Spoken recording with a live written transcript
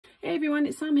Hey everyone,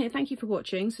 it's Sam here. Thank you for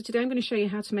watching. So today I'm going to show you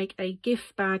how to make a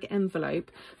gift bag envelope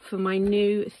for my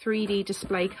new 3D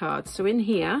display card. So in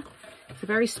here, it's a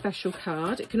very special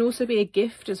card. It can also be a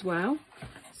gift as well.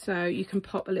 So you can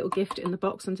pop a little gift in the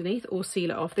box underneath or seal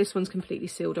it off. This one's completely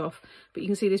sealed off, but you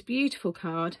can see this beautiful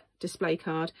card, display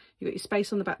card. You've got your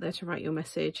space on the back there to write your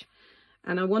message.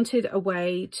 And I wanted a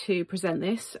way to present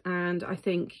this, and I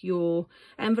think your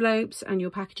envelopes and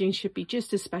your packaging should be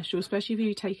just as special, especially if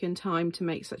you've taken time to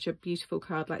make such a beautiful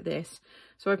card like this.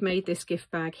 So I've made this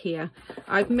gift bag here.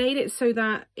 I've made it so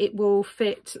that it will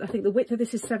fit, I think the width of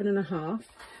this is 7.5.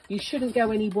 You shouldn't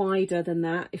go any wider than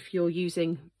that if you're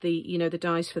using the, the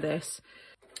dies for this.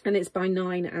 And it's by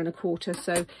 9.25,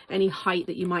 so any height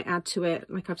that you might add to it,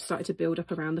 like I've started to build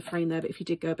up around the frame there, but if you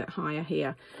did go a bit higher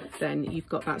here, then you've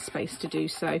got that space to do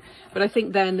so. But I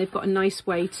think then they've got a nice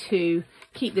way to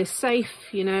keep this safe,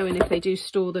 and if they do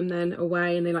store them then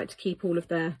away, and they like to keep all of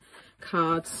their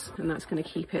cards, and that's going to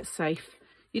keep it safe.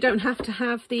 You don't have to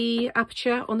have the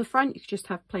aperture on the front, you can just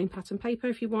have plain pattern paper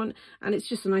if you want, and it's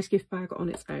just a nice gift bag on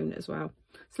its own as well.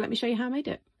 So let me show you how I made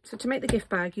it. So to make the gift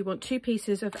bag, you want 2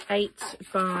 pieces of 8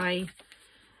 by,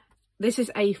 this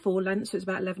is A4 length, so it's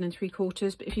about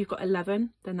 11.75, but if you've got 11,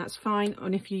 then that's fine.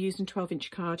 And if you're using 12-inch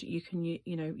card, you can,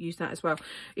 use that as well.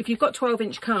 If you've got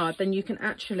 12-inch card, then you can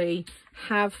actually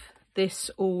have this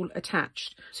all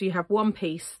attached. So you have one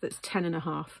piece that's 10.5,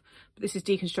 but this is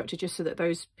deconstructed just so that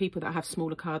those people that have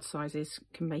smaller card sizes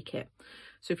can make it.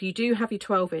 So if you do have your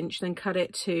 12-inch, then cut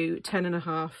it to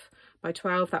 10.5 by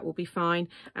 12, that will be fine.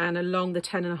 And along the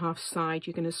 10.5 side,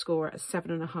 you're going to score it at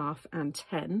 7.5 and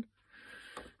 10.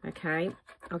 Okay,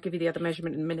 I'll give you the other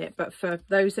measurement in a minute, but for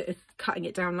those that are cutting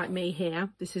it down like me here,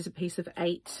 this is a piece of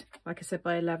 8, like I said,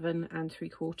 by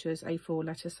 11.75, A4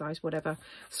 letter size, whatever.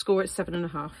 Score at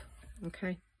 7.5.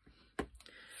 Okay,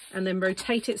 and then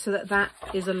rotate it so that that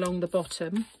is along the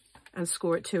bottom and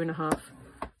score at 2.5.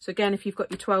 So again, if you've got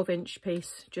your 12-inch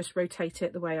piece, just rotate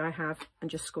it the way I have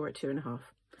and just score at 2.5.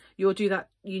 You'll do that,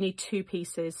 you need 2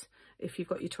 pieces if you've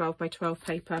got your 12 by 12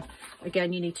 paper.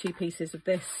 Again, you need 2 pieces of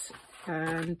this,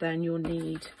 and then you'll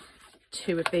need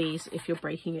 2 of these if you're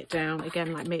breaking it down,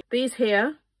 again, like me. These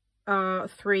here are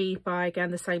 3 by,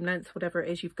 again, the same length, whatever it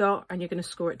is you've got, and you're going to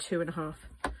score at 2.5.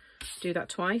 Do that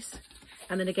twice,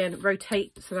 and then again,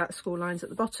 rotate so that score line's at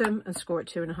the bottom and score at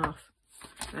 2.5,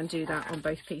 and do that on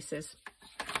both pieces.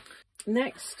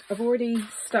 Next, I've already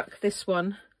stuck this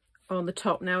one on the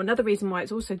top. Now, another reason why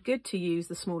it's also good to use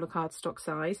the smaller cardstock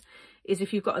size is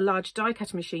if you've got a large die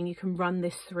cutting machine, you can run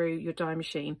this through your die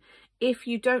machine. If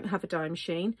you don't have a die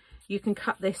machine, you can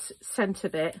cut this centre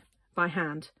bit by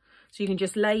hand. So you can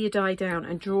just lay your die down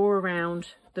and draw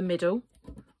around the middle,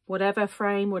 whatever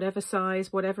frame, whatever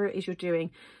size, whatever it is you're doing.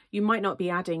 You might not be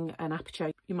adding an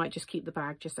aperture, you might just keep the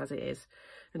bag just as it is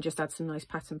and just add some nice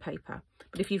pattern paper.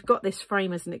 But if you've got this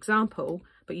frame as an example,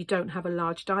 but you don't have a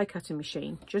large die cutting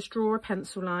machine, just draw a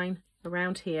pencil line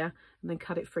around here and then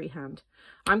cut it freehand.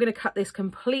 I'm going to cut this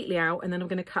completely out, and then I'm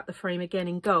going to cut the frame again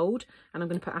in gold, and I'm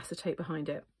going to put acetate behind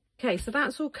it. Okay, so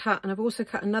that's all cut, and I've also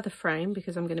cut another frame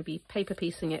because I'm going to be paper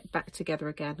piecing it back together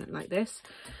again like this.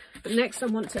 But next I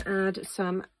want to add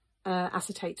some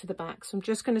acetate to the back. So I'm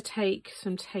just going to take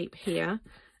some tape here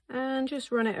and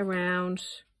just run it around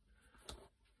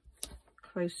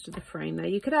close to the frame there.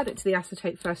 You could add it to the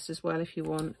acetate first as well if you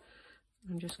want.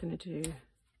 I'm just going to do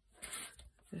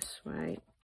this way.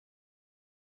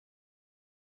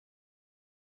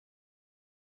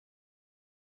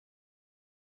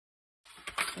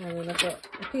 And then I've got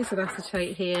a piece of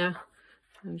acetate here.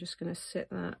 I'm just going to sit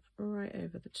that right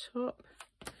over the top.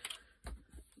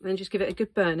 Then just give it a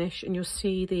good burnish, and you'll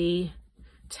see the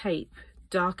tape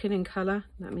darken in colour.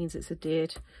 That means it's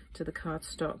adhered to the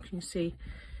cardstock. You can see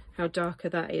how darker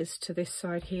that is to this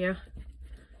side here.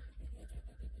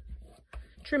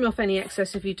 Trim off any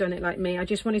excess if you've done it like me. I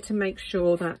just wanted to make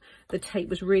sure that the tape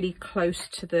was really close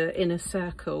to the inner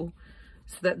circle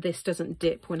so that this doesn't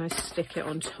dip when I stick it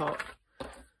on top.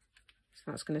 So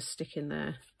that's going to stick in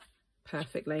there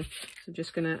perfectly. So I'm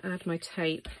just going to add my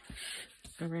tape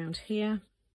around here.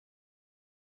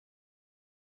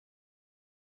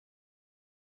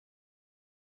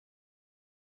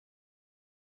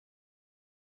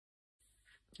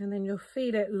 And then you'll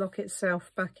feel it lock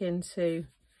itself back into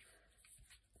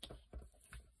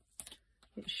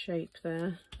its shape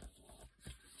there.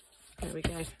 There we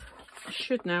go. It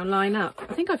should now line up.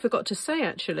 I think I forgot to say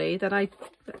actually that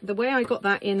the way I got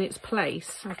that in its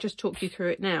place, I've just talked you through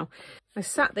it now. I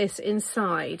sat this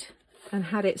inside and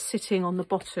had it sitting on the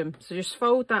bottom. So just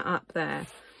fold that up there.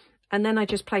 And then I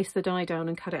just placed the die down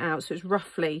and cut it out. So it's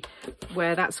roughly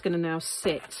where that's going to now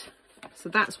sit. So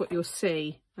that's what you'll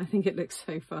see I think it looks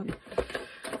so fun.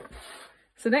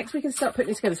 So next we can start putting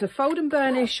this together. So fold and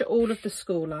burnish all of the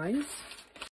score lines.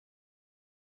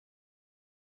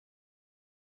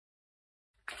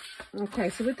 Okay,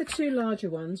 so with the two larger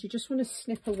ones, you just want to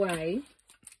snip away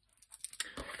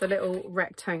the little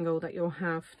rectangle that you'll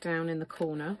have down in the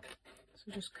corner.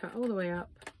 So just cut all the way up,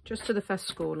 just to the first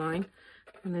score line,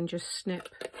 and then just snip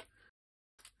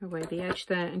away the edge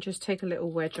there and just take a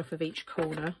little wedge off of each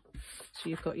corner. So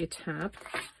you've got your tab.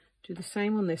 Do the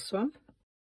same on this one.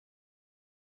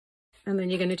 And then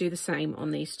you're going to do the same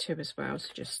on these two as well. So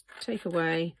just take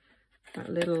away that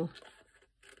little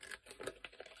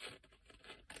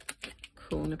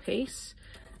corner piece.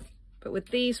 But with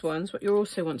these ones, what you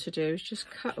also want to do is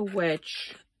just cut a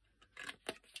wedge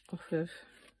off of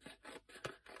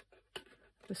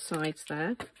the sides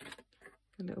there,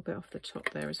 a little bit off the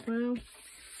top there as well.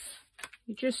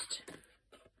 You just,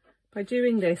 by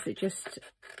doing this, it just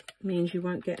means you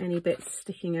won't get any bits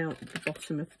sticking out the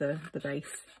bottom of the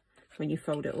base when you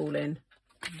fold it all in.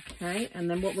 Okay, and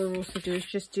then what we'll also do is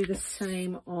just do the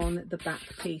same on the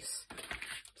back piece.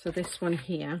 So this one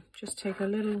here, just take a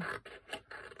little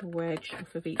wedge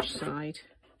off of each side.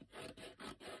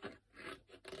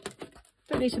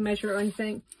 Don't need to measure it or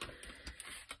anything.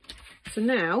 So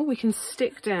now we can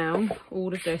stick down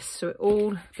all of this so it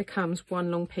all becomes one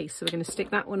long piece. So we're going to stick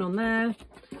that one on there,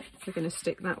 we're going to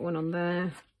stick that one on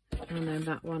there, and then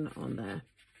that one on there.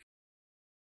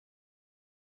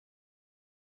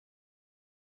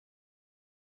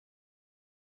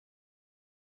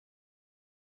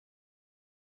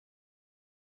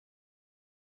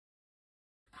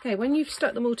 Okay, when you've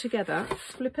stuck them all together,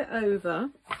 flip it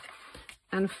over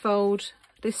and fold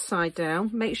this side down.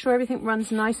 Make sure everything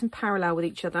runs nice and parallel with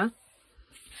each other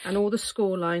and all the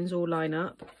score lines all line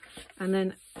up. And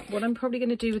then what I'm probably going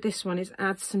to do with this one is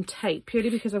add some tape,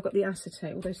 purely because I've got the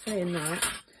acetate. Although saying that,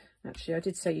 actually I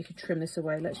did say you could trim this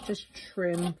away. Let's just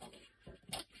trim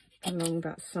along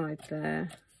that side there.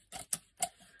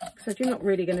 So you're not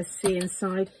really going to see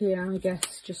inside here, I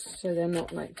guess, just so they're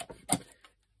not like,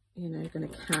 you know, going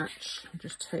to catch. I'll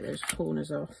just take those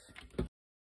corners off.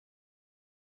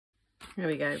 There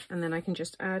we go. And then I can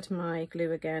just add my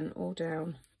glue again all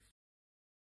down.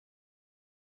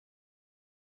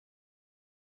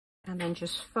 And then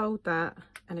just fold that,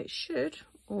 and it should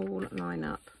all line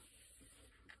up.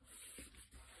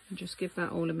 And just give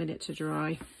that all a minute to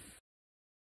dry.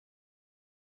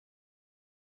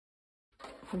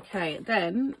 Okay,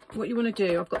 then what you want to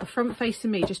do, I've got the front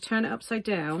facing me, just turn it upside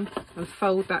down and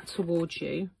fold that towards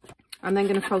you. I'm then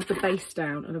going to fold the base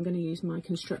down, and I'm going to use my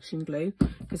construction glue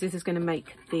because this is going to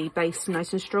make the base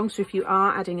nice and strong. So if you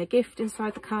are adding a gift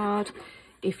inside the card,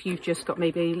 if you've just got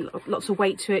maybe lots of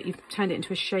weight to it, you've turned it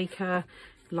into a shaker,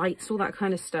 lights, all that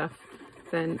kind of stuff,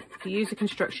 then if you use the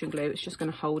construction glue, it's just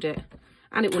going to hold it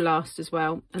and it will last as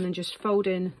well. And then just fold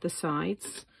in the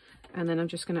sides, and then I'm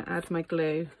just going to add my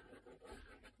glue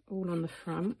all on the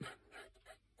front.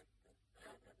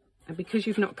 And because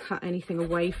you've not cut anything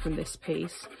away from this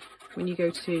piece, when you go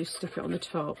to stick it on the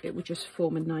top, it will just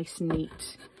form a nice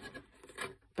neat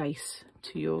base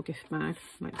to your gift bag,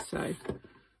 like so.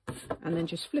 And then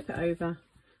just flip it over,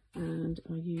 and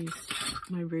I'll use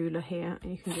my ruler here,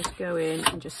 and you can just go in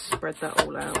and just spread that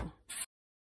all out.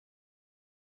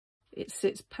 It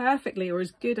sits perfectly, or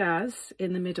as good as,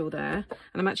 in the middle there,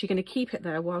 and I'm actually going to keep it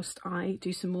there whilst I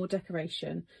do some more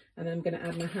decoration, and then I'm going to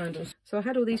add my handles. So I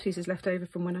had all these pieces left over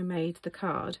from when I made the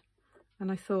card,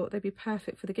 and I thought they'd be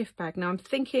perfect for the gift bag. Now I'm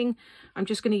thinking I'm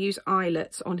just going to use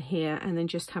eyelets on here and then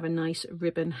just have a nice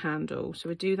ribbon handle. So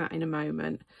we'll do that in a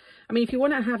moment. I mean, if you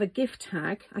want to have a gift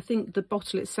tag, I think the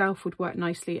bottle itself would work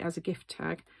nicely as a gift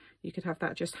tag. You could have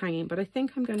that just hanging, but I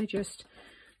think I'm going to just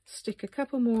stick a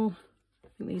couple more. I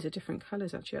think these are different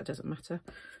colours actually, that doesn't matter.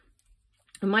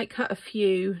 I might cut a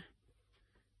few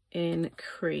in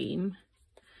cream,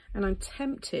 and I'm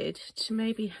tempted to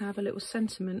maybe have a little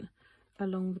sentiment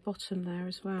along the bottom there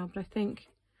as well, but I think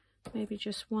maybe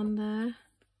just one there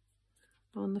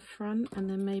on the front, and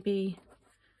then maybe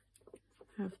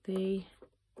have the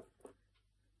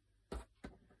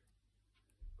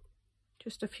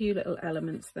just a few little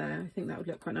elements there. I think that would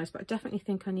look quite nice, but I definitely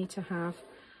think I need to have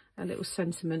a little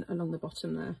sentiment along the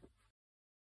bottom there.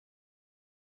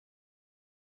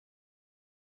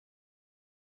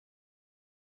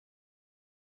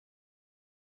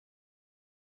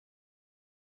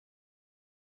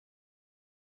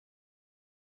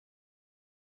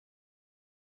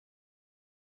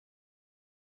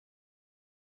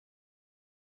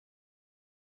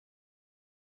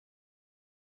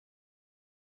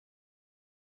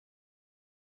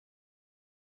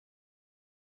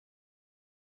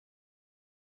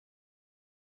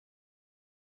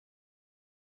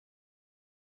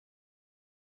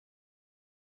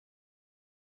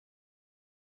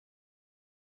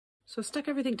 So I've stuck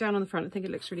everything down on the front. I think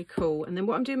it looks really cool. And then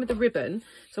what I'm doing with the ribbon,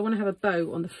 so I want to have a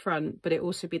bow on the front, but it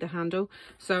also be the handle.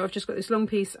 So I've just got this long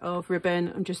piece of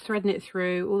ribbon. I'm just threading it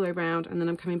through all the way around, and then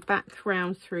I'm coming back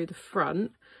round through the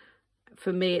front.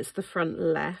 For me, it's the front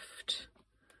left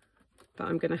that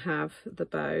I'm going to have the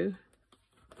bow,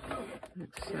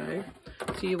 like so.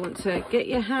 So you want to get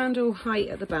your handle height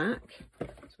at the back.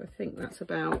 So I think that's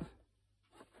about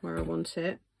where I want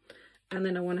it. And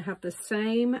then I want to have the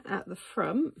same at the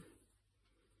front.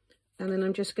 And then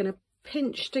I'm just going to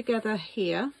pinch together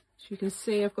here. So you can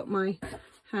see I've got my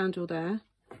handle there.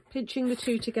 Pinching the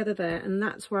two together there, and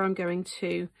that's where I'm going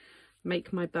to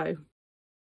make my bow.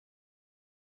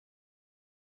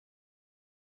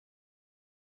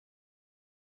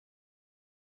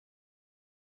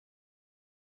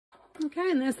 Okay,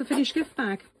 and there's the finished gift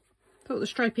bag. I thought the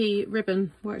stripy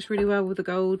ribbon works really well with the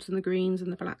golds and the greens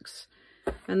and the blacks.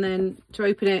 And then to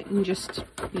open it and just,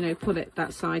 you know, pull it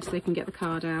that side so they can get the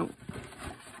card out.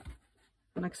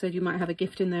 And like I said, you might have a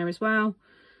gift in there as well,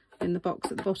 in the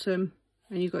box at the bottom,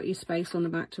 and you've got your space on the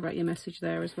back to write your message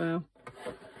there as well.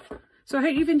 So I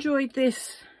hope you've enjoyed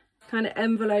this kind of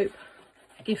envelope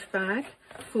gift bag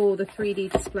for the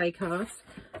 3D display cards.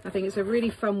 I think it's a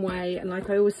really fun way, and like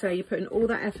I always say, you're putting all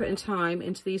that effort and time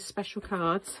into these special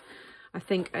cards. I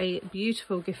think a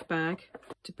beautiful gift bag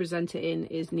to present it in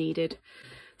is needed.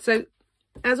 So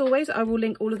as always, I will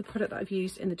link all of the product that I've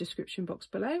used in the description box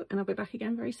below, and I'll be back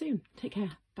again very soon. Take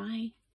care. Bye.